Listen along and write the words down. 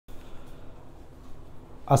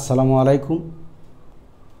আসসালামু আলাইকুম।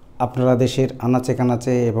 আপনারা দেশের আনাচে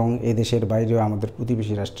কানাচে এবং এই দেশের বাইরেও আমাদের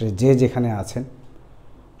প্রতিবেশী রাষ্ট্রে যে যেখানে আছেন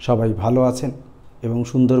সবাই ভালো আছেন এবং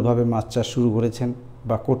সুন্দরভাবে মাছ চাষ শুরু করেছেন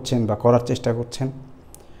বা করছেন বা করার চেষ্টা করছেন,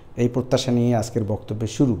 এই প্রত্যাশা নিয়ে আজকের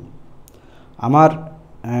বক্তব্যের শুরু। আমার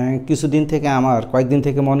কয়েকদিন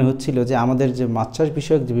থেকে মনে হচ্ছিল যে আমাদের যে মাছ চাষ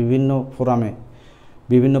বিষয়ক যে বিভিন্ন ফোরামে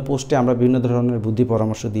বিভিন্ন পোস্টে আমরা বিভিন্ন ধরনের বুদ্ধি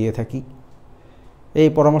পরামর্শ দিয়ে থাকি, এই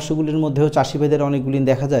পরামর্শগুলির মধ্যেও চাষিভাইদের অনেকগুলি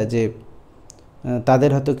দেখা যায় যে তাদের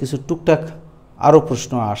হয়তো কিছু টুকটাক আরও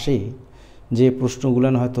প্রশ্ন আসে, যে প্রশ্নগুলো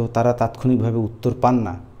হয়তো তারা তাৎক্ষণিকভাবে উত্তর পান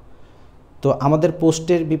না। তো আমাদের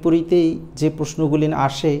পোস্টের বিপরীতেই যে প্রশ্নগুলি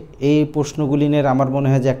আসে, এই প্রশ্নগুলির আমার মনে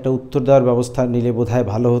হয় যে একটা উত্তর দেওয়ার ব্যবস্থা নিলে বোধহয়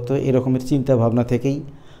ভালো হতো। এরকমের চিন্তা ভাবনা থেকেই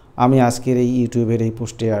আমি আজকের এই ইউটিউবের এই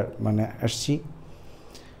পোস্টে আসছি।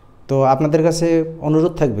 তো আপনাদের কাছে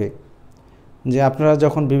অনুরোধ থাকবে যে আপনারা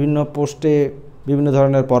যখন বিভিন্ন পোস্টে বিভিন্ন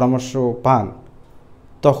ধরনের পরামর্শ পান,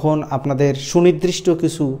 তখন আপনাদের সুনির্দিষ্ট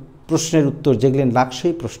কিছু প্রশ্নের উত্তর, যেগুলি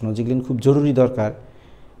লাক্সই প্রশ্ন, যেগুলি খুব জরুরি দরকার,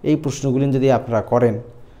 এই প্রশ্নগুলি যদি আপনারা করেন,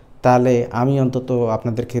 তাহলে আমি অন্তত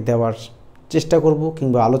আপনাদেরকে দেওয়ার চেষ্টা করব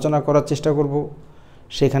কিংবা আলোচনা করার চেষ্টা করব।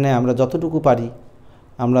 সেখানে আমরা যতটুকু পারি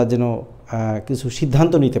আমরা যেন কিছু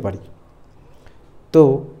সিদ্ধান্ত নিতে পারি। তো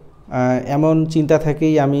এমন চিন্তা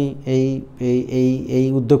থেকেই আমি এই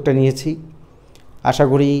উদ্যোগটা নিয়েছি। আশা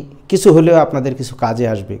করি কিছু হলেও আপনাদের কিছু কাজে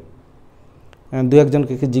আসবে। দু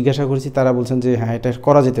একজনকে জিজ্ঞাসা করেছি, তারা বলছেন যে হ্যাঁ, এটা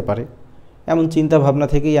করা যেতে পারে। এমন চিন্তা ভাবনা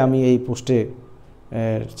থেকেই আমি এই পোস্টে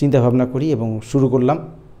চিন্তা ভাবনা করি এবং শুরু করলাম।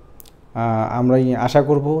 আমরা আশা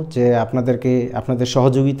করব যে আপনাদের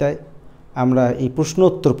সহযোগিতায় আমরা এই প্রশ্ন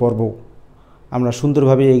উত্তর পর্ব আমরা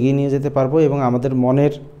সুন্দরভাবে এগিয়ে নিয়ে যেতে পারবো এবং আমাদের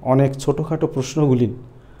মনের অনেক ছোটোখাটো প্রশ্নগুলি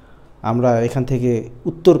আমরা এখান থেকে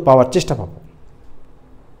উত্তর পাওয়ার চেষ্টা পাবো।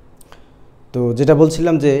 তো যেটা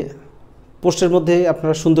বলছিলাম যে পোস্টের মধ্যে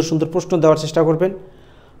আপনারা সুন্দর সুন্দর প্রশ্ন দেওয়ার চেষ্টা করবেন,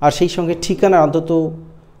 আর সেই সঙ্গে ঠিকানা অন্তত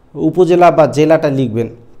উপজেলা বা জেলাটা লিখবেন।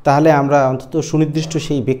 তাহলে আমরা অন্তত সুনির্দিষ্ট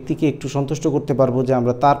সেই ব্যক্তিকে একটু সন্তুষ্ট করতে পারবো যে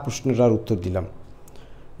আমরা তার প্রশ্নটার উত্তর দিলাম।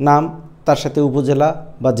 নাম, তার সাথে উপজেলা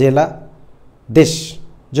বা জেলা, দেশ।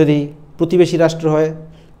 যদি প্রতিবেশী রাষ্ট্র হয়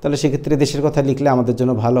তাহলে সেক্ষেত্রে দেশের কথা লিখলে আমাদের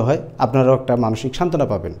জন্য ভালো হয়, আপনারাও একটা মানসিক সান্ত্বনা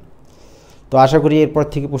পাবেন। তো আশা করি এরপর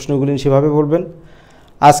থেকে প্রশ্নগুলি সেভাবে বলবেন।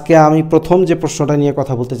 আজকে আমি প্রথম যে প্রশ্নটা নিয়ে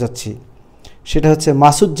কথা বলতে চাচ্ছি সেটা হচ্ছে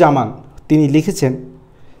মাসুদ জামান। তিনি লিখেছেন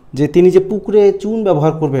যে তিনি যে পুকুরে চুন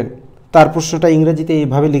ব্যবহার করবেন, তার প্রশ্নটা ইংরেজিতে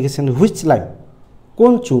এইভাবে লিখেছেন, হুইচ লাইম,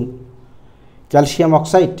 কোন চুন, ক্যালসিয়াম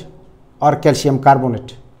অক্সাইড আর ক্যালসিয়াম কার্বনেট।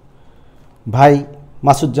 ভাই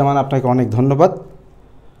মাসুদ জামান, আপনাকে অনেক ধন্যবাদ।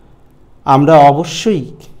 আমরা অবশ্যই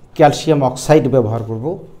ক্যালসিয়াম অক্সাইড ব্যবহার করব,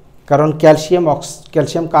 কারণ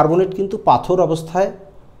ক্যালসিয়াম কার্বনেট কিন্তু পাথর অবস্থায়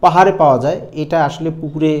পাহাড়ে পাওয়া যায়। এটা আসলে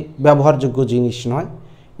পুকুরে ব্যবহারযোগ্য জিনিস নয়।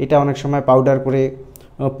 এটা অনেক সময় পাউডার করে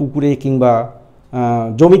পুকুরে কিংবা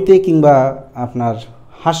জমিতে কিংবা আপনার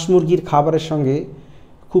হাঁস মুরগির খাবারের সঙ্গে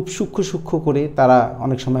খুব সূক্ষ্ম করে তারা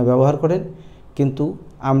অনেক সময় ব্যবহার করেন। কিন্তু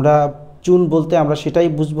আমরা চুন বলতে আমরা সেটাই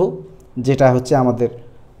বুঝবো যেটা হচ্ছে আমাদের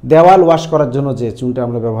দেওয়াল ওয়াশ করার জন্য যে চুনটা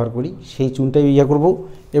আমরা ব্যবহার করি, সেই চুনটাই করব।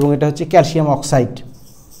 এবং এটা হচ্ছে ক্যালসিয়াম অক্সাইড।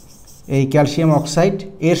 এই ক্যালসিয়াম অক্সাইড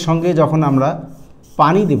এর সঙ্গে যখন আমরা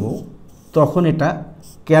পানি দেব, তখন এটা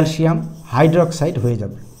ক্যালসিয়াম হাইড্রোক্সাইড হয়ে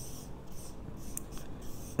যাবে।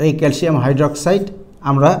 এই ক্যালসিয়াম হাইড্রোক্সাইড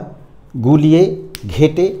আমরা গুলিয়ে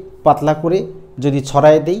ঘেটে পাতলা করে যদি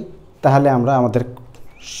ছড়ায় দেই, তাহলে আমরা আমাদের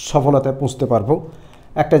সফলতায় পৌঁছতে পারবো।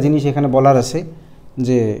 একটা জিনিস এখানে বলার আছে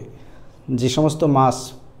যে সমস্ত মাছ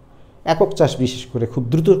একক চাষ, বিশেষ করে খুব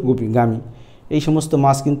দ্রুতগামী, এই সমস্ত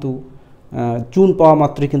মাছ কিন্তু চুন পাওয়া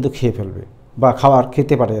মাত্রই কিন্তু খেয়ে ফেলবে বা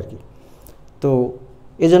খেতে পারে আর কি। তো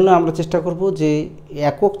এজন্য আমরা চেষ্টা করব যে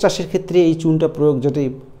একক চাষের ক্ষেত্রে এই চুনটা প্রয়োগ যদি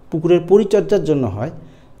পুকুরের পরিচর্যার জন্য হয়,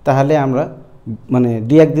 তাহলে আমরা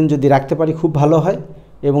দু একদিন যদি রাখতে পারি খুব ভালো হয়।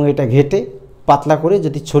 এবং এটা ঘেটে পাতলা করে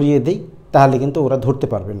যদি ছড়িয়ে দেই, তাহলে কিন্তু ওরা ধরতে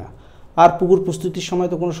পারবে না। আর পুকুর প্রস্তুতির সময়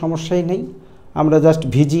তো কোনো সমস্যাই নেই, আমরা জাস্ট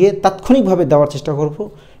ভিজিয়ে তাৎক্ষণিকভাবে দেওয়ার চেষ্টা করব।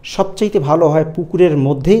 সবচাইতে ভালো হয় পুকুরের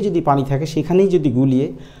মধ্যেই যদি পানি থাকে, সেখানেই যদি গুলিয়ে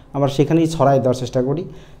আমরা সেখানেই ছড়াই দেওয়ার চেষ্টা করি,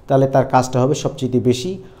 তাহলে তার কাজটা হবে সবচাইতে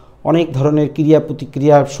বেশি। অনেক ধরনের ক্রিয়া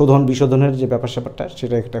প্রতিক্রিয়া শোধন বিশোধনের যে ব্যাপারটা,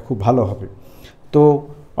 সেটা খুব ভালো হবে। তো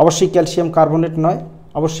অবশ্যই ক্যালসিয়াম কার্বনেট নয়,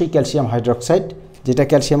 অবশ্যই ক্যালসিয়াম হাইড্রোক্সাইড, যেটা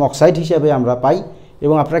ক্যালসিয়াম অক্সাইড হিসাবে আমরা পাই।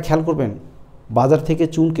 এবং আপনারা খেয়াল করবেন, বাজার থেকে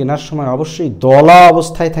চুন কেনার সময় অবশ্যই দলা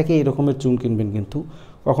অবস্থায় থাকে এরকমের চুন কিনবেন, কিন্তু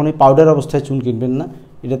কখনোই পাউডার অবস্থায় চুন কিনবেন না।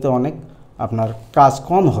 এটাতে অনেক আপনার কাজ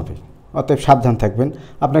কম হবে, অতএব সাবধান থাকবেন।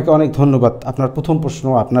 আপনাকে অনেক ধন্যবাদ। আপনার প্রথম প্রশ্ন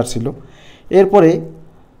আপনার ছিল। এরপরে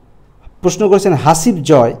প্রশ্ন করেছেন হাসিব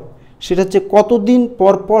জয়, সেটা হচ্ছে কতদিন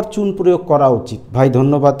পর পর চুন প্রয়োগ করা উচিত। ভাই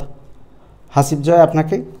ধন্যবাদ হাসিব জয়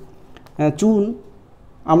আপনাকে। চুন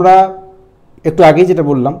আমরা একটু আগেই যেটা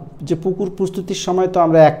বললাম যে পুকুর প্রস্তুতির সময় তো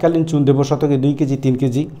আমরা এককালীন চুন দেবো, শতকে 2 কেজি 3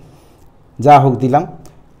 কেজি যা হোক দিলাম,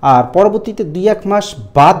 আর পরবর্তীতে 2-1 মাস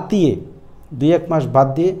বাদ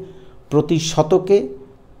দিয়ে প্রতি শতকে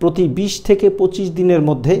প্রতি 20 থেকে 25 দিনের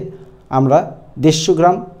মধ্যে আমরা 150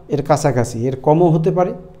 গ্রাম এর কাছাকাছি, এর কমও হতে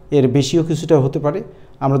পারে, এর বেশিও কিছুটা হতে পারে,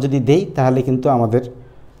 আমরা যদি দেই তাহলে কিন্তু আমাদের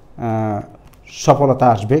সফলতা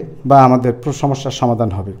আসবে বা আমাদের সমস্যার সমাধান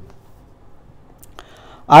হবে।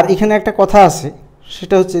 আর এখানে একটা কথা আছে,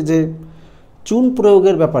 সেটা হচ্ছে যে চুন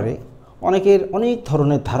প্রয়োগের ব্যাপারে অনেকের অনেক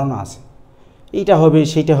ধরনের ধারণা আছে, এইটা হবে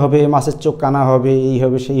সেইটা হবে, মাছের চোখ কানা হবে, এই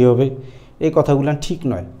হবে সেই হবে, এই কথাগুলো ঠিক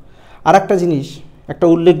নয়। আর একটা জিনিস, একটা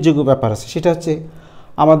উল্লেখযোগ্য ব্যাপার আছে, সেটা হচ্ছে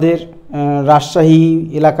আমাদের রাজশাহী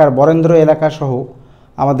এলাকার বরেন্দ্র এলাকা সহ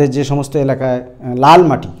আমাদের যে সমস্ত এলাকায় লাল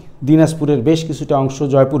মাটি, দিনাজপুরের বেশ কিছুটা অংশ,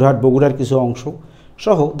 জয়পুরহাট বগুড়ার কিছু অংশ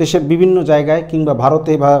সহ দেশের বিভিন্ন জায়গায় কিংবা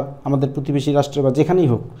ভারতে বা আমাদের প্রতিবেশী রাষ্ট্রে বা যেখানেই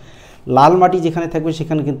হোক, লাল মাটি যেখানে থাকবে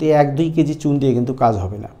সেখানে কিন্তু 1-2 কেজি চুন দিয়ে কিন্তু কাজ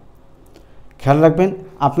হবে না। খেয়াল রাখবেন,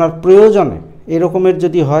 আপনার প্রয়োজনে এরকমের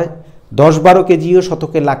যদি হয় 10-12 কেজিও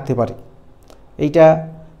শতকে লাগতে পারে। এইটা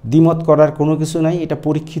দ্বিমত করার কোনো কিছু নাই, এটা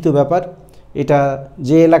পরীক্ষিত ব্যাপার। এটা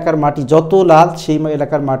যে এলাকার মাটি যত লাল, সেই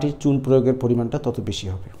এলাকার মাটির চুন প্রয়োগের পরিমাণটা তত বেশি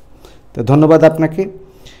হবে। তো ধন্যবাদ আপনাকে।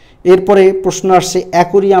 এরপরে প্রশ্ন আসছে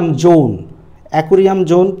অ্যাকোরিয়াম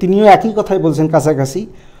জোন, তিনিও একই কথাই বলছেন কাছাকাছি।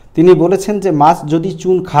 তিনি বলেছেন যে মাছ যদি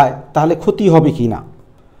চুন খায় তাহলে ক্ষতি হবে কি না,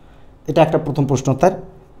 এটা একটা প্রথম প্রশ্ন তার।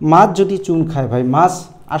 মাছ যদি চুন খায়, ভাই মাছ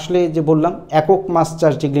আসলে যে বললাম একক মাছ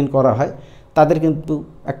চাষ যেগুলো করা হয় তাদের কিন্তু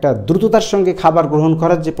একটা দ্রুততার সঙ্গে খাবার গ্রহণ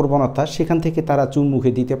করার যে প্রবণতা, সেখান থেকে তারা চুন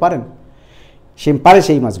মুখে দিতে পারেন,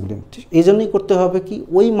 সেই মাছগুলি। এই জন্যই করতে হবে কি,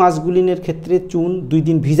 ওই মাছগুলিনের ক্ষেত্রে চুন 2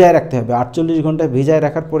 দিন ভিজায় রাখতে হবে। 48 ঘন্টা ভিজায়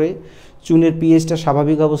রাখার পরে চুনের পিএইচটা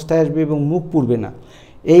স্বাভাবিক অবস্থায় আসবে এবং মুখ পুড়বে না।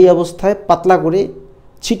 এই অবস্থায় পাতলা করে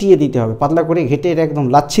ছিটিয়ে দিতে হবে, পাতলা করে ঘেটে এটা একদম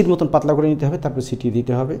লাচ্ছির মতন পাতলা করে নিতে হবে, তারপরে ছিটিয়ে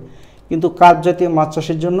দিতে হবে। কিন্তু কার্প জাতীয় মাছ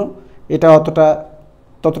চাষের জন্য এটা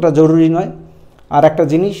ততটা জরুরি নয়। আর একটা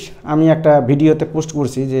জিনিস আমি একটা ভিডিওতে পোস্ট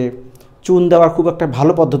করছি যে চুন দেওয়ার খুব একটা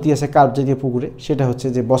ভালো পদ্ধতি আছে কার্প জাতীয় পুকুরে, সেটা হচ্ছে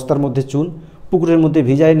যে বস্তার মধ্যে চুন পুকুরের মধ্যে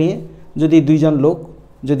ভিজায় নিয়ে যদি 2 জন লোক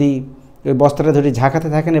যদি ওই বস্তাটা ধরে ঝাঁকাতে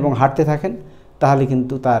থাকেন এবং হাঁটতে থাকেন, তাহলে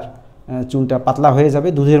কিন্তু তার চুনটা পাতলা হয়ে যাবে,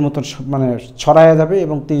 দুধের মতন মানে ছড়ায়া যাবে,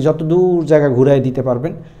 এবং তিনি যত দূর জায়গা ঘুরাই দিতে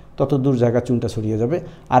পারবেন তত দূর জায়গা চুনটা ছড়িয়ে যাবে।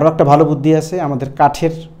 আরও একটা ভালো বুদ্ধি আছে, আমাদের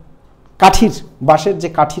বাঁশের যে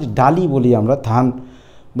কাঠির ডালি বলি আমরা, ধান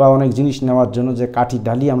বা অনেক জিনিস নেওয়ার জন্য যে কাঠির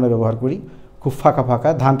ডালি আমরা ব্যবহার করি, খুব ফাঁকা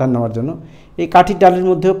ধান নেওয়ার জন্য, এই কাঠির ডালির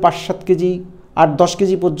মধ্যেও 5-7 কেজি 8-10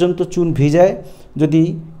 কেজি পর্যন্ত চুন ভিজায় যদি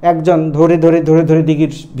একজন ধরে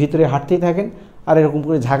দিঘির ভিতরে হাঁটতেই থাকেন আর এরকম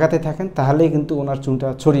করে ঝাঁকাতে থাকেন, তাহলেই কিন্তু ওনার চুনটা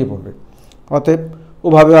ছড়িয়ে পড়বে। অতএব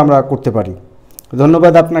ওভাবেও আমরা করতে পারি।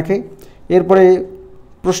 ধন্যবাদ আপনাকে। এরপরে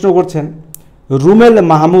প্রশ্ন করছেন রুমেল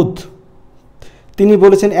মাহমুদ, তিনি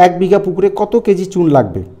বলেছেন 1 বিঘা পুকুরে কত কেজি চুন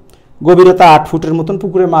লাগবে? গভীরতা 8 ফুটের মতন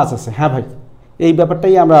পুকুরে মাছ আছে। হ্যাঁ ভাই, এই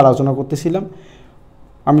ব্যাপারটাই আমরা আলোচনা করতেছিলাম।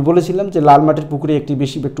 আমি বলেছিলাম যে লাল মাটির পুকুরে একটু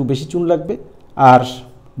বেশি চুন লাগবে, আর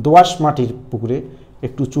দোআঁশ মাটির পুকুরে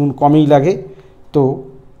একটু চুন কমই লাগে। তো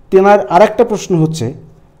তেনার আরেকটা প্রশ্ন হচ্ছে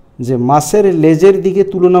যে মাছের লেজের দিকে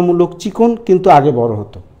তুলনামূলক চিকন কিন্তু আগে বড়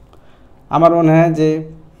হতো। আমার মনে হয় যে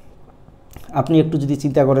আপনি একটু যদি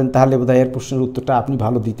চিন্তা করেন তাহলে বোধহয় এর প্রশ্নের উত্তরটা আপনি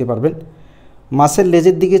ভালো দিতে পারবেন। মাছের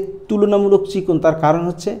লেজের দিকে তুলনামূলক চিকন, তার কারণ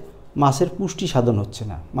হচ্ছে মাছের পুষ্টি সাধন হচ্ছে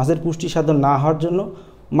না। মাছের পুষ্টি সাধন না হওয়ার জন্য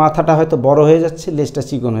মাথাটা হয়তো বড় হয়ে যাচ্ছে, লেজটা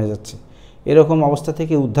চিকন হয়ে যাচ্ছে। এরকম অবস্থা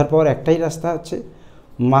থেকে উদ্ধার পাওয়ার একটাই রাস্তা হচ্ছে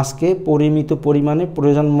মাছকে পরিমিত পরিমাণে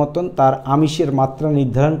প্রয়োজন মতন তার আমিষের মাত্রা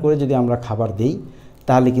নির্ধারণ করে যদি আমরা খাবার দেই,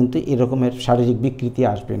 তাহলে কিন্তু এরকমের শারীরিক বিকৃতি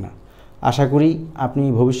আসবে না। আশা করি আপনি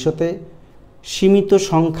ভবিষ্যতে সীমিত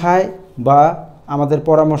সংখ্যায় বা আমাদের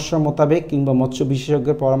পরামর্শ মোতাবেক কিংবা মৎস্য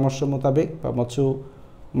বিশেষজ্ঞের পরামর্শ মোতাবেক বা মৎস্য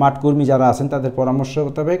মাঠকর্মী যারা আছেন তাদের পরামর্শ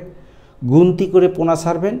মোতাবেক গুনতি করে পোনা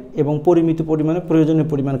ছাড়বেন এবং পরিমিত পরিমাণে প্রয়োজনীয়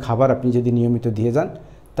পরিমাণ খাবার আপনি যদি নিয়মিত দিয়ে যান,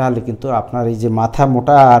 তাহলে কিন্তু আপনার এই যে মাথা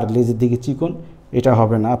মোটা আর লেজের দিকে চিকন এটা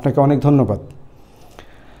হবে না। আপনাকে অনেক ধন্যবাদ।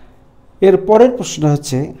 এর পরের প্রশ্ন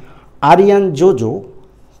হচ্ছে আরিয়ান জোজো,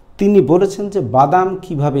 তিনি বলেছেন যে বাদাম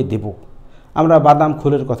কিভাবে দেব? আমরা বাদাম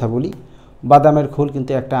খোলের কথা বলি। বাদামের খোল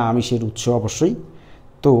কিন্তু একটা আমিষের উৎস অবশ্যই।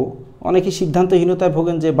 তো অনেকেই সিদ্ধান্তহীনতায়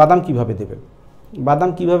ভোগেন যে বাদাম কিভাবে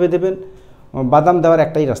দেবেন। বাদাম দেওয়ার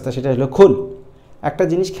একটাই রাস্তা, সেটা হলো খোল। একটা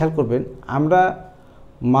জিনিস খেয়াল করবেন, আমরা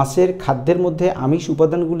মাছের খাদ্যের মধ্যে আমিষ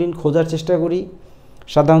উপাদানগুলি খোঁজার চেষ্টা করি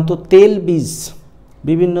সাধারণত তেল বীজ,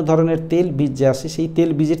 বিভিন্ন ধরনের তেল বীজ যে আছে সেই তেল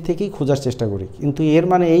বীজের থেকেই খোঁজার চেষ্টা করি। কিন্তু এর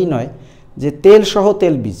মানে এই নয় যে তেল সহ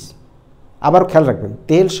তেল বীজ। আবার খেয়াল রাখবেন,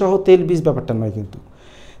 তেল সহ তেল বীজ ব্যাপারটা নয়, কিন্তু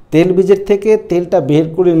তেল বীজের থেকে তেলটা বের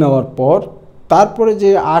করে নেওয়ার পর তারপরে যে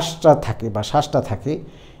আঁশটা থাকে বা শ্বাসটা থাকে,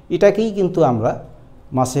 এটাকেই কিন্তু আমরা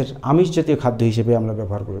মাছের আমিষ জাতীয় খাদ্য হিসেবে আমরা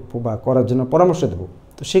ব্যবহার করব বা করার জন্য পরামর্শ দেব।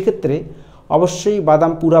 তো সেক্ষেত্রে অবশ্যই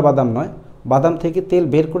বাদাম, পুরা বাদাম নয়, বাদাম থেকে তেল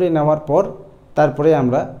বের করে নেওয়ার পর তারপরে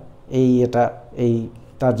আমরা এই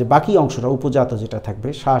তার যে বাকি অংশটা উপজাত যেটা থাকবে,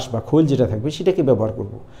 শ্বাস বা খৈল যেটা থাকবে, সেটাকে ব্যবহার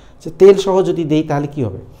করব। যে তেল সহ যদি দেই তাহলে কি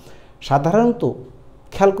হবে? সাধারণত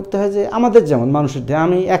খেয়াল করতে হয় যে আমাদের যেমন মানুষের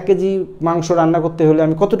আমি 1 কেজি মাংস রান্না করতে হলে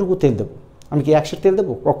আমি কতটুকু তেল দেবো? আমি কি 100 তেল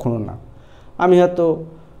দেবো? কখনো না। আমি হয়তো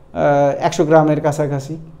 100 গ্রামের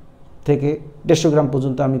কাছাকাছি থেকে 150 গ্রাম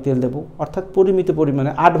পর্যন্ত আমি তেল দেবো, অর্থাৎ পরিমিত পরিমাণে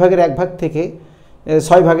 8 ভাগের 1 ভাগ থেকে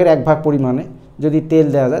 6 ভাগের 1 ভাগ পরিমাণে যদি তেল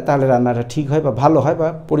দেওয়া যায় তাহলে রান্নাটা ঠিক হয় বা ভালো হয় বা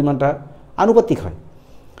পরিমাণটা আনুপাতিক হয়।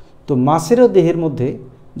 তো মাছেরও দেহের মধ্যে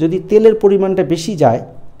যদি তেলের পরিমাণটা বেশি যায়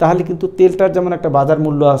তাহলে কিন্তু তেলটার যেমন একটা বাজার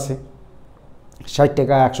মূল্য আছে, 60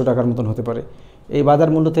 টাকা 100 টাকার মতন হতে পারে, এই বাজার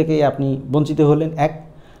মূল্য থেকে আপনি বঞ্চিত হলেন এক।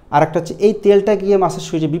 আর একটা হচ্ছে এই তেলটা গিয়ে মাছের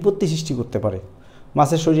শরীরে বিপত্তি সৃষ্টি করতে পারে।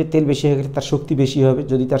 মাছের শরীরে তেল বেশি হয়ে গেলে তার শক্তি বেশি হবে,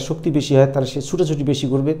 যদি তার শক্তি বেশি হয় তাহলে সে ছুটোছুটি বেশি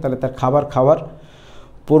করবে, তাহলে তার খাওয়ার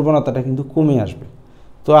প্রবণতাটা কিন্তু কমে আসবে।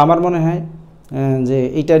 তো আমার মনে হয় যে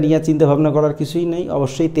এটা নিয়ে চিন্তা ভাবনা করার কিছুই নেই।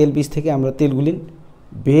 অবশ্যই তেল বীজ থেকে আমরা তেলগুলি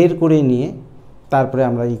বের করে নিয়ে তারপরে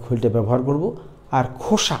আমরা এই খৈলটা ব্যবহার করব। আর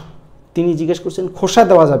খোসা, তিনি জিজ্ঞেস করছেন খোসা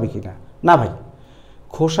দেওয়া যাবে কি না? না ভাই,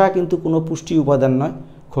 খোসা কিন্তু কোনো পুষ্টি উপাদান নয়।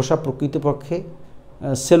 খোসা প্রকৃতপক্ষে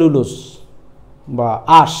সেলুলোজ বা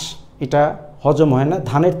আঁশ, এটা হজম হয় না।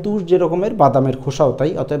 ধানের তুষ যে রকমের, বাদামের খোসাও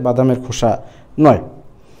তাই, অতএব বাদামের খোসা নয়।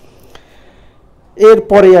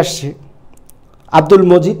 এরপরে আসছে আব্দুল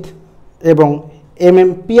মজিদ এবং MM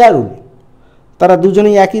পিয়ারুল। তারা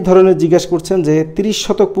দুজনেই একই ধরনের জিজ্ঞেস করছেন যে 30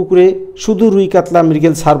 শতক পুকুরে শুধু রুই কাতলা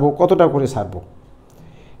মৃগেল ছাড়বো, কতটা করে ছাড়বো?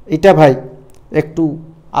 এটা ভাই একটু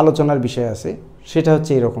আলোচনার বিষয় আছে। সেটা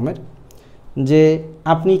হচ্ছে এই রকমের যে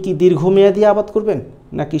আপনি কি দীর্ঘমেয়াদী আবাদ করবেন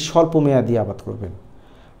নাকি স্বল্প মেয়াদী আবাদ করবেন?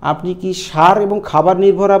 আপনি কি সার এবং খাবার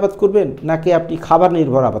নির্ভর আবাদ করবেন নাকি আপনি খাবার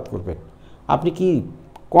নির্ভর আবাদ করবেন? আপনি কি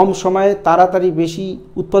কম সময়ে তাড়াতাড়ি বেশি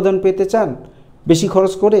উৎপাদন পেতে চান বেশি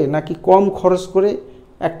খরচ করে, নাকি কম খরচ করে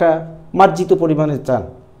একটা মার্জিত পরিমাণে চান?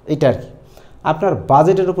 এটা আর কি আপনার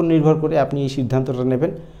বাজেটের উপর নির্ভর করে আপনি এই সিদ্ধান্তটা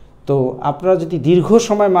নেবেন। তো আপনারা যদি দীর্ঘ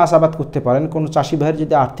সময় মাছ আবাদ করতে পারেন, কোনো চাষি ভাইয়ের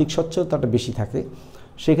যদি আর্থিক সচ্ছলতাটা বেশি থাকে,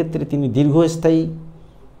 সেক্ষেত্রে তিনি দীর্ঘস্থায়ী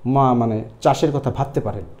চাষের কথা ভাবতে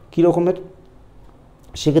পারেন। কী রকমের?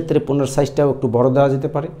 সেক্ষেত্রে পোনার সাইজটাও একটু বড় দেওয়া যেতে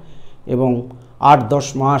পারে এবং 8-10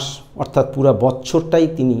 মাস অর্থাৎ পুরো বছরটাই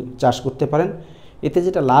তিনি চাষ করতে পারেন। এতে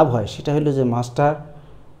যেটা লাভ হয় সেটা হলো যে মাছটার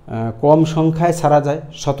কম সংখ্যায় ছাড়া যায়,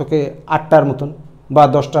 শতকে 8টার মতন বা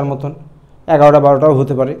 10টার মতন, 11টা 12টাও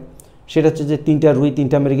হতে পারে। সেটা হচ্ছে যে 3টা রুই,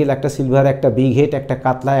 3টা মৃগেল, একটা সিলভার, একটা বিগ হেড, একটা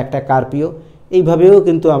কাতলা, একটা কার্পিও, এইভাবেও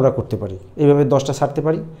কিন্তু আমরা করতে পারি। এইভাবে 10টা ছাড়তে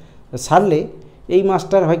পারি। ছাড়লে এই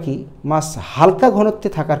মাছটার হয় কি, মাছ হালকা ঘনত্বে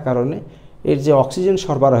থাকার কারণে এর যে অক্সিজেন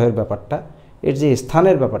সরবরাহের ব্যাপারটা, এর যে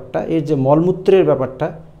স্থানের ব্যাপারটা, এর যে মলমূত্রের ব্যাপারটা,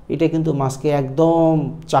 এটা কিন্তু মাছকে একদম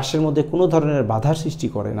চাষের মধ্যে কোনো ধরনের বাধার সৃষ্টি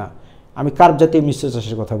করে না। আমি কার্প জাতীয় মিশ্র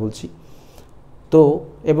চাষের কথা বলছি। তো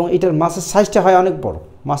এবং এটার মাছের সাইজটা হয় অনেক বড়।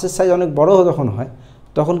 মাছের সাইজ অনেক বড় যখন হয়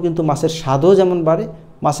তখন কিন্তু মাছের স্বাদও যেমন বাড়ে,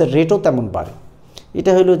 মাছের রেটও তেমন বাড়ে।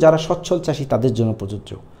 এটা হলো যারা সচ্ছল চাষি তাদের জন্য প্রযোজ্য।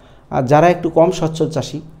 আর যারা একটু কম সচ্ছল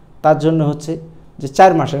চাষি তার জন্য হচ্ছে যে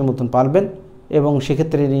 4 মাসের মতন পালবেন এবং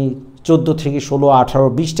সেক্ষেত্রে 14 থেকে 16, 18,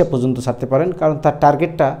 20টা পর্যন্ত ছাড়তে পারেন। কারণ তার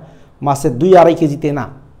টার্গেটটা মাছের 2-2.5 কেজিতে না,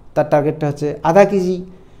 তার টার্গেটটা হচ্ছে আধা কেজি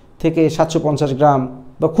থেকে 750 গ্রাম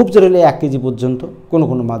বা খুব জোর হলে 1 কেজি পর্যন্ত কোনো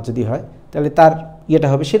কোনো মাছ যদি হয়, তাহলে তার ইয়েটা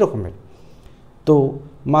হবে সেরকমের। তো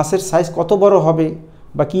মাছের সাইজ কত বড় হবে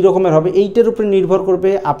বা কী রকমের হবে এইটার উপরে নির্ভর করবে,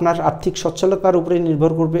 আপনার আর্থিক সচ্ছলতার উপরে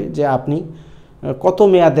নির্ভর করবে যে আপনি কত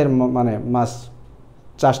মেয়াদের মাছ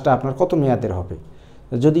চাষটা আপনার কত মেয়াদের হবে।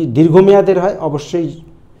 যদি দীর্ঘমেয়াদের হয় অবশ্যই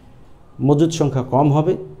মজুদ সংখ্যা কম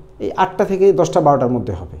হবে, এই 8টা থেকে 10টা 12টার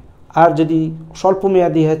মধ্যে হবে। আর যদি স্বল্প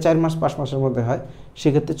মেয়াদি হয় 4 মাস 5 মাসের মধ্যে হয়,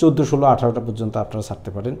 সেক্ষেত্রে 14, 16, 18টা পর্যন্ত আপনারা ছাড়তে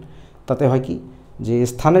পারেন। তাতে হয় কি যে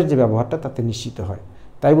স্থানের যে ব্যবহারটা তাতে নিশ্চিত হয়।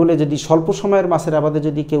 তাই বলে যদি স্বল্প সময়ের মাছের আবাদে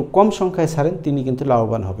যদি কেউ কম সংখ্যায় ছাড়েন তিনি কিন্তু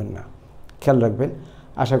লাভবান হবেন না, খেয়াল রাখবেন।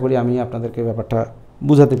 আশা করি আমি আপনাদেরকে ব্যাপারটা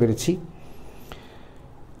বুঝাতে পেরেছি।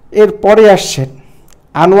 এরপরে আসছেন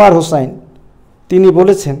আনোয়ার হোসাইন। তিনি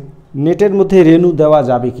বলেছেন নেটের মধ্যে রেণু দেওয়া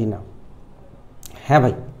যাবে কি না? হ্যাঁ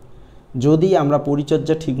ভাই, যদি আমরা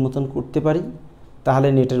পরিচর্যা ঠিক মতন করতে পারি তাহলে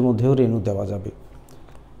নেটের মধ্যেও রেণু দেওয়া যাবে।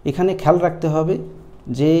 এখানে খেয়াল রাখতে হবে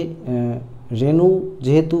যে রেণু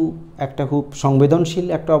যেহেতু একটা খুব সংবেদনশীল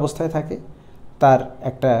একটা অবস্থায় থাকে, তার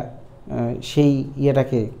একটা সেই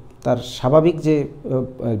ইয়েটাকে তার স্বাভাবিক যে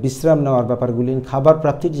বিশ্রাম নেওয়ার ব্যাপারগুলি, খাবার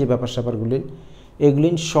প্রাপ্তির যে ব্যাপার স্যাপারগুলি, এগুলি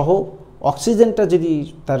সহ অক্সিজেনটা যদি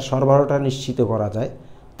তার সরবরাহটা নিশ্চিত করা যায়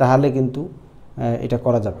তাহলে কিন্তু এটা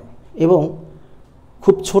করা যাবে। এবং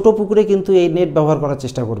খুব ছোট পুকুরে কিন্তু এই নেট ব্যবহার করার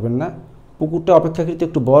চেষ্টা করবেন না। পুকুরটা অপেক্ষাকৃত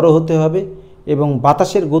একটু বড় হতে হবে এবং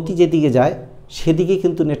বাতাসের গতি যেদিকে যায় সেদিকে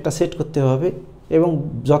কিন্তু নেটটা সেট করতে হবে এবং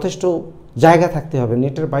যথেষ্ট জায়গা থাকতে হবে,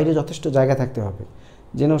 নেটের বাইরে যথেষ্ট জায়গা থাকতে হবে,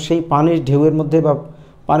 যেন সেই পানির ঢেউয়ের মধ্যে বা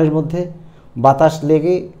পানির মধ্যে বাতাস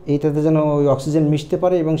লেগে এইটাতে যেন ওই অক্সিজেন মিশতে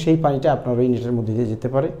পারে এবং সেই পানিটা আপনার ওই নেটের মধ্যে দিয়ে যেতে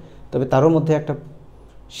পারে। তবে তারও মধ্যে একটা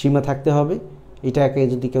সীমা থাকতে হবে। এটাকে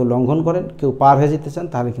যদি কেউ লঙ্ঘন করেন, কেউ পার হয়ে যেতে চান,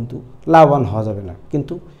 তাহলে কিন্তু লাভবান হওয়া যাবে না।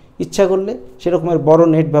 কিন্তু ইচ্ছা করলে সেরকমের বড়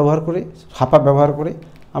নেট ব্যবহার করে, হাপা ব্যবহার করে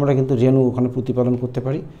আমরা কিন্তু রেণু ওখানে প্রতিপালন করতে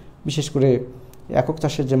পারি। বিশেষ করে একক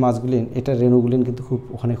চাষের যে মাছগুলিন, এটা রেণুগুলিন কিন্তু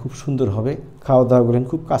ওখানে খুব সুন্দর হবে, খাওয়া দাওয়াগুলিন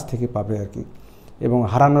খুব কাছ থেকে পাবে আর কি, এবং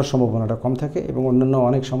হারানোর সম্ভাবনাটা কম থাকে এবং অন্যান্য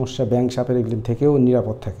অনেক সমস্যা ব্যাঙ সাপের এগুলিন থেকেও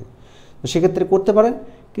নিরাপদ থাকে। তো সেক্ষেত্রে করতে পারেন,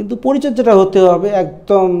 কিন্তু পরিচর্যাটা হতে হবে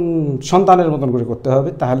একদম সন্তানের মতন করে করতে হবে,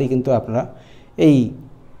 তাহলেই কিন্তু আপনারা এই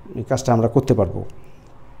কাজটা আমরা করতে পারবো।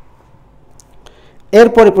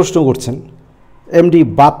 এরপরে প্রশ্ন করছেন এমডি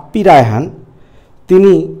বাপ্পি রায়হান।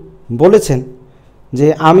 তিনি বলেছেন যে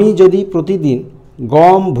আমি যদি প্রতিদিন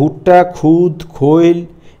গম, ভুট্টা, খুদ, খৈল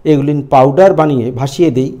এগুলিন পাউডার বানিয়ে ভাসিয়ে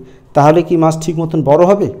দিই, তাহলে কি মাছ ঠিক মতন বড়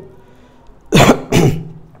হবে?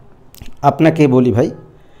 আপনাকে বলি ভাই,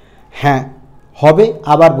 হ্যাঁ হবে,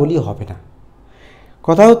 আবার বলি হবে না।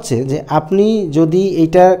 কথা হচ্ছে যে আপনি যদি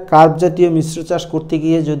এইটা কার্ব জাতীয় মিশ্র চাষ করতে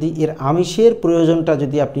গিয়ে যদি এর আমিষের প্রয়োজনটা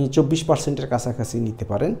যদি আপনি 24%-এর কাছাকাছি নিতে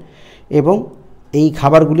পারেন এবং এই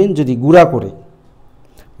খাবারগুলি যদি গুঁড়া করে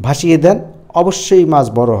ভাসিয়ে দেন, অবশ্যই মাছ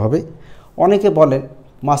বড় হবে। অনেকে বলেন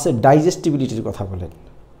মাছের ডাইজেস্টিবিলিটির কথা বলেন,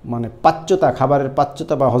 মানে পাচ্যতা, খাবারের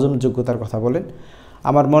পাচ্যতা বা হজমযোগ্যতার কথা বলেন।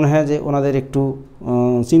 আমার মনে হয় যে ওনাদের একটু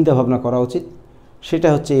চিন্তাভাবনা করা উচিত। সেটা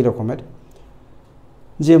হচ্ছে এই রকমের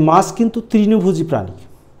যে মাছ কিন্তু তৃণভোজী প্রাণী।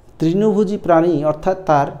 তৃণভোজী প্রাণী অর্থাৎ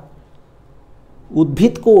তার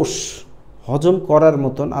উদ্ভিদ কোষ হজম করার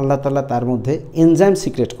মতন আল্লাহ তাআলা তার মধ্যে এনজাইম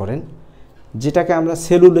সিক্রেট করেন, যেটাকে আমরা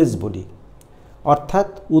সেলুলোজ বলি। অর্থাৎ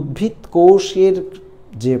উদ্ভিদ কোষের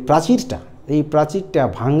যে প্রাচীরটা, এই প্রাচীরটা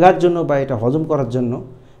ভাঙার জন্য বা এটা হজম করার জন্য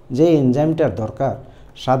যে এনজাইমটার দরকার,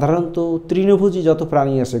 সাধারণত তৃণভোজী যত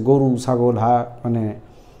প্রাণী আছে, গরু, ছাগল, মানে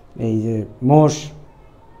এই যে মোষ,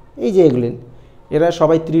 এই যে এগুলি, এরা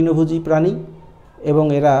সবাই তৃণভোজী প্রাণী এবং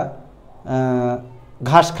এরা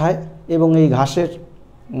ঘাস খায় এবং এই ঘাসের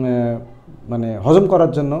মানে হজম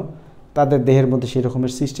করার জন্য তাদের দেহের মধ্যে সেই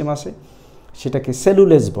রকমের সিস্টেম আছে, সেটাকে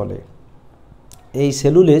সেলুলোজ বলে। এই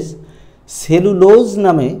সেলুলোজ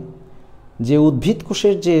নামে যে উদ্ভিদ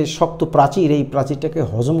কোষের যে শক্ত প্রাচীর, এই প্রাচীরটাকে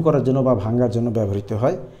হজম করার জন্য বা ভাঙার জন্য ব্যবহৃত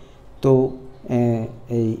হয়। তো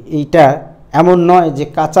এইটা এমন নয় যে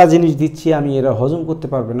কাঁচা জিনিস দিচ্ছি আমি, এরা হজম করতে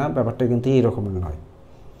পারবে না, ব্যাপারটা কিন্তু এই রকমের নয়।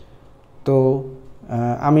 তো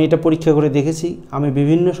আমি এটা পরীক্ষা করে দেখেছি। আমি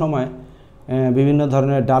বিভিন্ন সময় বিভিন্ন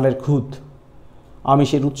ধরনের ডালের খুদ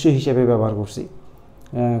আমিষের উৎস হিসেবে ব্যবহার করছি,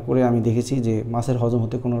 করে আমি দেখেছি যে মাছের হজম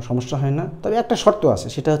হতে কোনো সমস্যা হয় না। তবে একটা শর্ত আছে,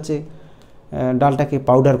 সেটা হচ্ছে ডালটাকে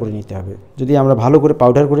পাউডার করে নিতে হবে। যদি আমরা ভালো করে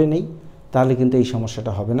পাউডার করে নিই তাহলে কিন্তু এই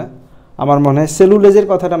সমস্যাটা হবে না। আমার মনে হয় সেলুলোজের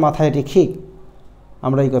কথাটা মাথায় রেখে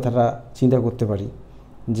আমরা এই কথাটা চিন্তা করতে পারি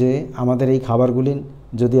যে আমাদের এই খাবারগুলি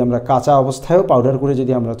যদি আমরা কাঁচা অবস্থায়ও পাউডার করে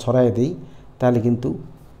যদি আমরা ছড়ায় দিই, তাহলে কিন্তু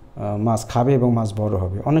মাছ খাবে এবং মাছ বড়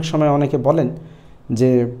হবে। অনেক সময় অনেকে বলেন যে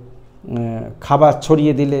খাবার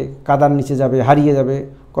ছড়িয়ে দিলে কাদার নিচে যাবে, হারিয়ে যাবে।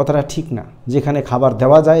 কথাটা ঠিক না। যেখানে খাবার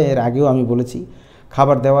দেওয়া যায়, এর আগেও আমি বলেছি,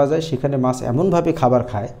 খাবার দেওয়া যায় সেখানে মাছ এমনভাবে খাবার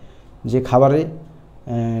খায় যে খাবারে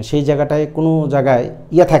সেই জায়গাটায় কোনো জায়গায়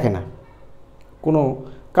থাকে না, কোনো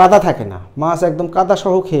কাদা থাকে না, মাছ একদম কাদা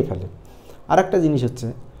সহ খেয়ে ফেলে। আর একটা জিনিস হচ্ছে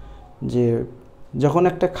যে যখন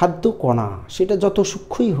একটা খাদ্য কণা, সেটা যত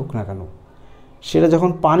সূক্ষ্মই হোক না কেন, সেটা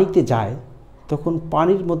যখন পানিতে যায়, তখন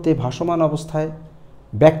পানির মধ্যে ভাসমান অবস্থায়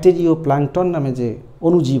ব্যাকটেরিয়া প্ল্যাঙ্কটন নামে যে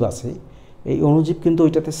অণুজীব আছে, এই অণুজীব কিন্তু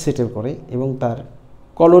ওইটাতে সেটেল করে এবং তার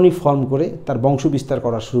কলোনি ফর্ম করে তার বংশ বিস্তার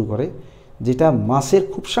করা শুরু করে, যেটা মাছের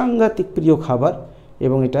খুব সাংঘাতিক প্রিয় খাবার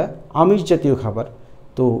এবং এটা আমিষ জাতীয় খাবার।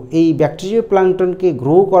 তো এই ব্যাকটেরিয়া প্ল্যাঙ্কটনকে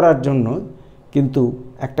গ্রো করার জন্য কিন্তু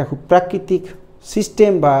একটা খুব প্রাকৃতিক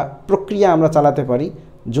সিস্টেম বা প্রক্রিয়া আমরা চালাতে পারি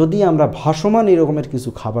যদি আমরা ভাসমান এরকমের কিছু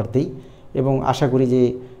খাবার দিই, এবং আশা করি যে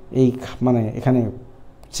এই মানে এখানে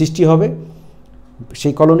সৃষ্টি হবে,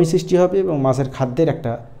 সেই কলোনি সৃষ্টি হবে এবং মাছের খাদ্যের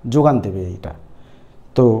একটা যোগান দেবে এইটা।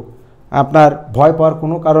 তো আপনার ভয় পাওয়ার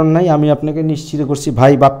কোনো কারণ নাই। আমি আপনাকে নিশ্চিত করছি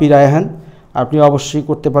ভাই বাপ্পি রায়হান, আপনি অবশ্যই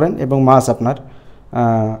করতে পারেন এবং মাছ আপনার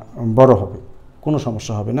বড় হবে, কোনো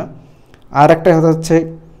সমস্যা হবে না। আর একটা কথা হচ্ছে,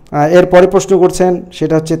 এরপরে প্রশ্ন করছেন,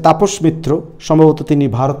 সেটা হচ্ছে তাপস মিত্র, সম্ভবত তিনি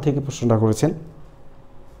ভারত থেকে প্রশ্নটা করেছেন।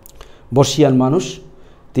 বর্ষিয়ান মানুষ,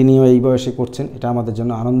 তিনিও এই বয়সে করছেন, এটা আমাদের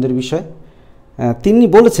জন্য আনন্দের বিষয়। তিনি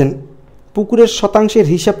বলেছেন, পুকুরের শতাংশের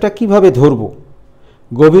হিসাবটা কিভাবে ধরব,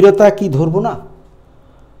 গভীরতা কি ধরব না?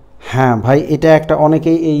 হ্যাঁ ভাই, এটা একটা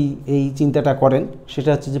অনেকেই এই চিন্তাটা করেন, সেটা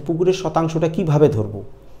হচ্ছে যে পুকুরের শতাংশটা কিভাবে ধরব।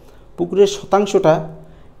 পুকুরের শতাংশটা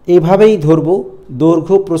এভাবেই ধরব,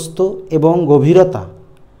 দৈর্ঘ্য, প্রস্থ এবং গভীরতা,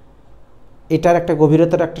 এটার একটা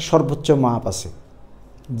গভীরতার একটা সর্বোচ্চ মাপ আছে।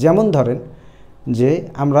 যেমন ধরেন যে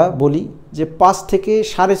আমরা বলি যে 5 থেকে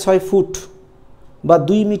 6.5 ফুট বা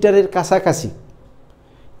 2 মিটারের কাছাকাছি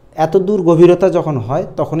এত দূর গভীরতা যখন হয়,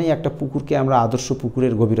 তখনই একটা পুকুরকে আমরা আদর্শ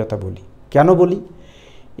পুকুরের গভীরতা বলি। কেন বলি?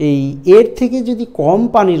 এর থেকে যদি কম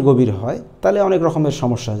পানির গভীর হয় তাহলে অনেক রকমের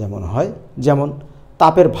সমস্যা যেমন হয়, যেমন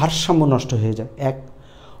তাপের ভারসাম্য নষ্ট হয়ে যায়।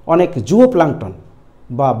 অনেক জুওপ্লাঙ্কটন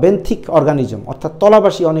বা বেন্থিক অর্গানিজম অর্থাৎ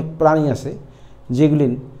তলাবাসী অনেক প্রাণী আছে যেগুলি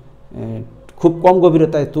খুব কম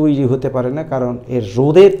গভীরতায় তৈরি হতে পারে না, কারণ এর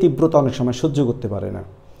রোদের তীব্রতা অনেক সময় সহ্য করতে পারে না।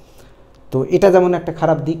 তো এটা যেমন একটা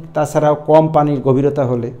খারাপ দিক। তাছাড়াও কম পানির গভীরতা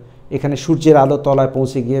হলে এখানে সূর্যের আলো তলায়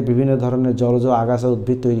পৌঁছে গিয়ে বিভিন্ন ধরনের জলজ আগাছা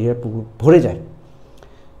উদ্ভিদ তৈরি হয়ে পুকুর ভরে যায়।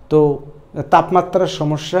 তো তাপমাত্রার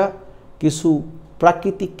সমস্যা, কিছু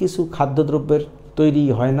প্রাকৃতিক কিছু খাদ্যদ্রব্যের তৈরি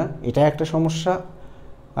হয় না, এটা একটা সমস্যা।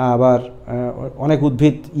 আবার অনেক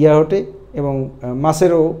উদ্ভিদ ওঠে এবং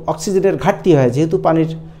মাছেরও অক্সিজেনের ঘাটতি হয়। যেহেতু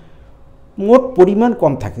পানির মোট পরিমাণ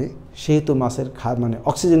কম থাকে, সেহেতু মাছের মানে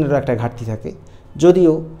অক্সিজেনেরও একটা ঘাটতি থাকে।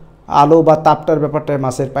 যদিও আলো বা তাপটার ব্যাপারটায়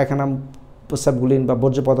মাছের পায়খানা, প্রস্রাবগুলিন বা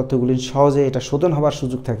বর্জ্য পদার্থগুলিন সহজে এটা শোধন হওয়ার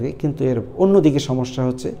সুযোগ থাকে, কিন্তু এর অন্যদিকে সমস্যা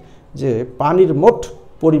হচ্ছে যে পানির মোট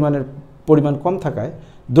পরিমাণ কম থাকায়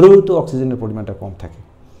দ্রবীভূত অক্সিজেনের পরিমাণটা কম থাকে।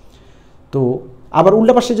 তো আবার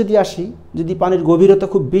উল্টা পাশে যদি আসি, যদি পানির গভীরতা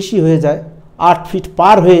খুব বেশি হয়ে যায়, 8 ফিট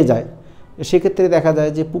পার হয়ে যায়, সেক্ষেত্রে দেখা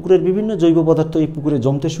যায় যে পুকুরের বিভিন্ন জৈব পদার্থ এই পুকুরে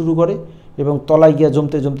জমতে শুরু করে এবং তলায় গিয়ে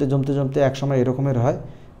জমতে জমতে জমতে জমতে একসময় এরকমের হয়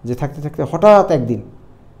যে থাকতে থাকতে হঠাৎ একদিন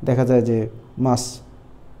দেখা যায় যে মাছ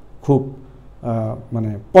খুব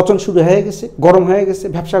মানে পচন শুরু হয়ে গেছে, গরম হয়ে গেছে,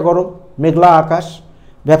 ভ্যাপসা গরম, মেঘলা আকাশ,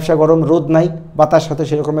 ভ্যাপসা গরম, রোদ নাই, বাতাস সাথে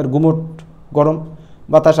সেরকমের গুমট গরম,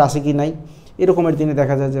 বাতাস আছে কি নাই, এরকমের দিনে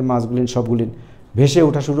দেখা যায় যে মাছগুলিন সবগুলিন ভেসে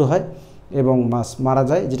ওঠা শুরু হয় এবং মাছ মারা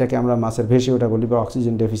যায়, যেটাকে আমরা মাছের ভেসে ওঠা বলি বা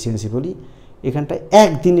অক্সিজেন ডেফিসিয়েন্সি বলি। এখানটায়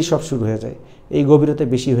একদিনই সব শুরু হয়ে যায়। এই গভীরতা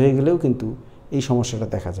বেশি হয়ে গেলেও কিন্তু এই সমস্যাটা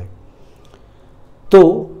দেখা যায়। তো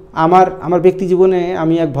আমার ব্যক্তি জীবনে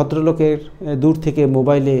আমি এক ভদ্রলোকের দূর থেকে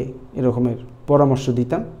মোবাইলে এরকমের পরামর্শ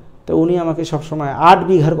দিতাম। তো উনি আমাকে সবসময় 8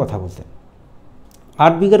 বিঘার কথা বলতেন।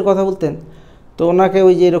 8 বিঘার কথা বলতেন। তো ওনাকে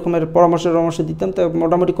ওই যে এরকমের পরামর্শ দিতাম। তো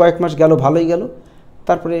মোটামুটি কয়েক মাস গেল, ভালোই গেল।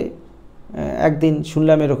 তারপরে একদিন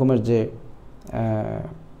শুনলাম এরকমের যে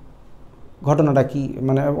ঘটনাটা কি,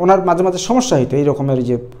 মানে ওনার মাঝে মাঝে সমস্যা হইতো এইরকমের,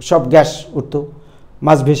 যে সব গ্যাস উঠতো,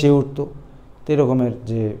 মাছ ভেসে উঠতো, তো এরকমের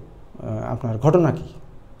যে আপনার ঘটনা কি।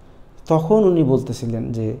 তখন উনি বলতেছিলেন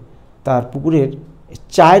যে তার পুকুরের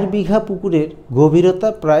 4 বিঘা পুকুরের গভীরতা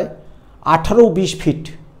প্রায় 18-20 ফিট।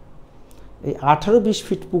 এই 18-20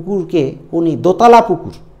 ফিট পুকুরকে উনি দোতলা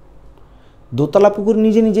পুকুর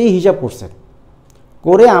নিজেই হিসাব করছেন,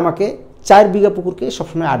 করে আমাকে 4 বিঘা পুকুরকে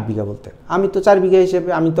সবসময় 8 বিঘা বলতেন। আমি তো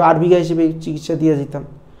 8 বিঘা হিসেবে চিকিৎসা দিয়ে যেতাম,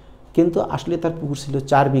 কিন্তু আসলে তার পুকুর ছিল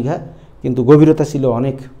 4 বিঘা, কিন্তু গভীরতা ছিল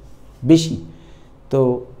অনেক বেশি। তো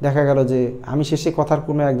দেখা গেল যে আমি শেষে কথার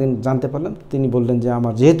ক্রমে একদিন জানতে পারলাম, তিনি বললেন যে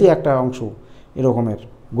আমার যেহেতু একটা অংশ এরকমের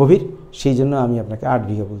গভীর, সেই জন্য আমি আপনাকে 8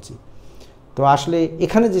 বিঘা বলছি। তো আসলে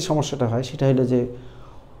এখানে যে সমস্যাটা হয় সেটা হলো যে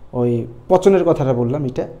ওই পচনের কথাটা বললাম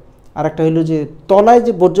এটা, আর একটা হলো যে তলায়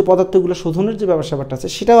যে বর্জ্য পদার্থগুলো শোধনের যে ব্যাপারটা আছে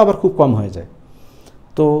সেটাও আবার খুব কম হয়ে যায়।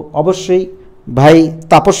 তো অবশ্যই ভাই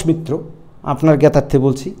তাপস মিত্র, আপনার জ্ঞাতার্থে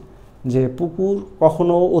বলছি যে পুকুর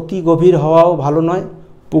কখনো অতি গভীর হওয়াও ভালো নয়,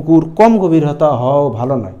 পুকুর কম গভীরতা হওয়াও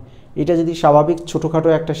ভালো নয়। এটা যদি স্বাভাবিক ছোটোখাটো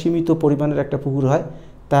একটা সীমিত পরিমাণের একটা পুকুর হয়,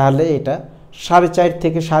 তাহলে এটা 4.5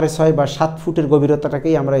 থেকে 6.5 বা 7 ফুটের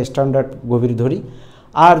গভীরতাটাকেই আমরা স্ট্যান্ডার্ড গভীর ধরি।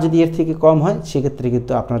 আর যদি এর থেকে কম হয়, সেক্ষেত্রে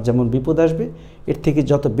কিন্তু আপনার যেমন বিপদ আসবে, এর থেকে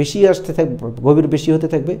যত বেশি আসতে থাকবে, গভীর বেশি হতে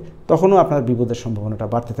থাকবে, তখনও আপনার বিপদের সম্ভাবনাটা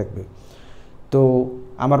বাড়তে থাকবে। তো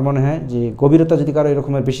আমার মনে হয় যে গভীরতা যদি কারো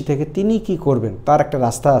এরকমের বেশি থাকে, তিনি কি করবেন তার একটা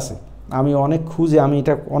রাস্তা আছে। আমি আমি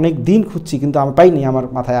এটা অনেক দিন খুঁজছি, কিন্তু আমি পাইনি, আমার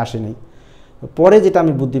মাথায় আসেনি। পরে যেটা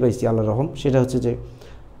আমি বুদ্ধি পাইছি আল্লাহর রহম, সেটা হচ্ছে যে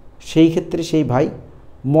সেই ক্ষেত্রে সেই ভাই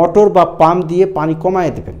মোটর বা পাম্প দিয়ে পানি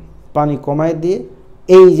কমায় দেবেন। পানি কমায় দিয়ে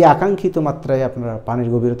এই যে আকাঙ্ক্ষিত মাত্রায় আপনারা পানির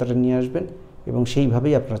গভীরতাটা নিয়ে আসবেন এবং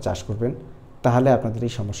সেইভাবেই আপনারা চাষ করবেন, তাহলে আপনাদের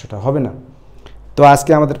এই সমস্যাটা হবে না। তো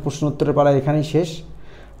আজকে আমাদের প্রশ্ন উত্তরের পালা এখানেই শেষ।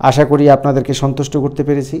 আশা করি আপনাদেরকে সন্তুষ্ট করতে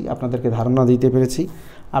পেরেছি, আপনাদেরকে ধারণা দিতে পেরেছি।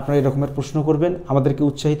 আপনারা এরকমের প্রশ্ন করবেন, আমাদেরকে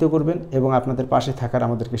উৎসাহিত করবেন এবং আপনাদের পাশে থাকার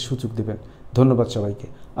আমাদেরকে সুযোগ দেবেন। ধন্যবাদ সবাইকে।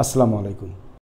 আসসালামু আলাইকুম।